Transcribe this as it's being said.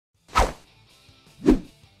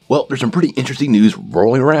Well, there's some pretty interesting news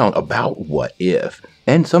rolling around about What If,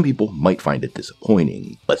 and some people might find it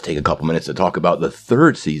disappointing. Let's take a couple minutes to talk about the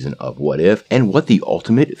third season of What If and what the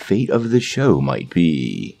ultimate fate of the show might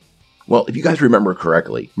be. Well, if you guys remember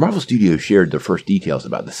correctly, Marvel Studios shared their first details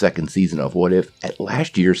about the second season of What If at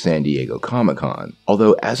last year's San Diego Comic-Con,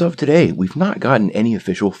 although as of today, we've not gotten any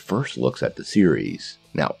official first looks at the series.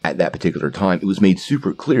 Now, at that particular time, it was made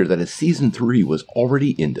super clear that a Season 3 was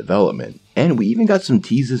already in development, and we even got some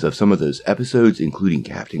teases of some of those episodes, including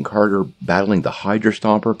Captain Carter battling the Hydra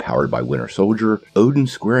Stomper powered by Winter Soldier, Odin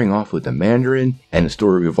squaring off with the Mandarin, and a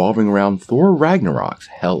story revolving around Thor Ragnarok's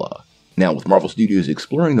Hela. Now, with Marvel Studios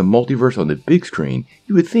exploring the multiverse on the big screen,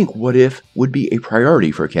 you would think What If would be a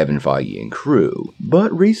priority for Kevin Feige and crew.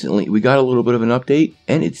 But recently, we got a little bit of an update,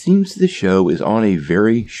 and it seems the show is on a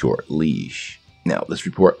very short leash. Now, this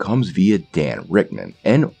report comes via Dan Rickman,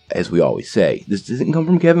 and as we always say, this doesn't come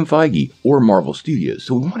from Kevin Feige or Marvel Studios,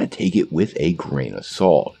 so we want to take it with a grain of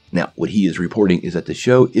salt. Now, what he is reporting is that the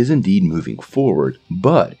show is indeed moving forward,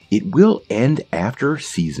 but it will end after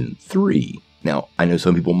Season 3. Now, I know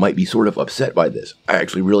some people might be sort of upset by this. I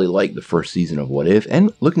actually really like the first season of What If,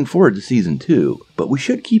 and looking forward to Season 2, but we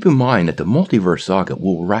should keep in mind that the Multiverse Saga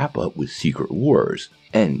will wrap up with Secret Wars.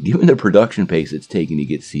 And given the production pace it's taking to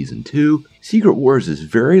get Season 2, Secret Wars is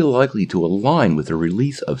very likely to align with the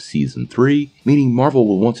release of Season 3, meaning Marvel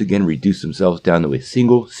will once again reduce themselves down to a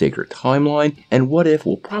single sacred timeline, and What If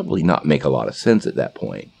will probably not make a lot of sense at that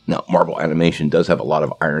point. Now, Marvel Animation does have a lot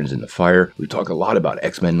of irons in the fire. We talk a lot about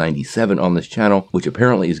X-Men 97 on this channel, which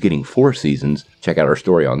apparently is getting 4 seasons. Check out our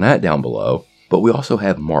story on that down below. But we also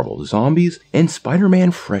have Marvel Zombies and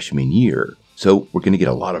Spider-Man Freshman Year. So we're going to get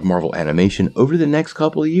a lot of Marvel Animation over the next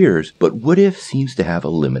couple of years, but What If seems to have a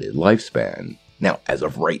limited lifespan. Now, as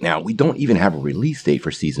of right now, we don't even have a release date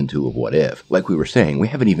for Season 2 of What If. Like we were saying, we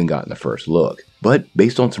haven't even gotten the first look. But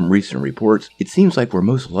based on some recent reports, it seems like we're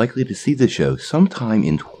most likely to see the show sometime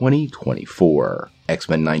in 2024.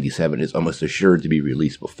 X-Men 97 is almost assured to be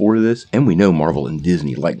released before this, and we know Marvel and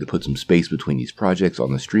Disney like to put some space between these projects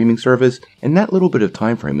on the streaming service, and that little bit of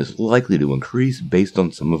time frame is likely to increase based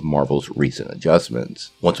on some of Marvel's recent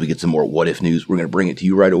adjustments. Once we get some more What If news, we're going to bring it to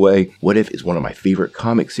you right away. What If is one of my favorite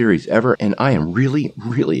comic series ever, and I am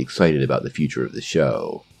really excited about the future of the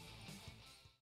show.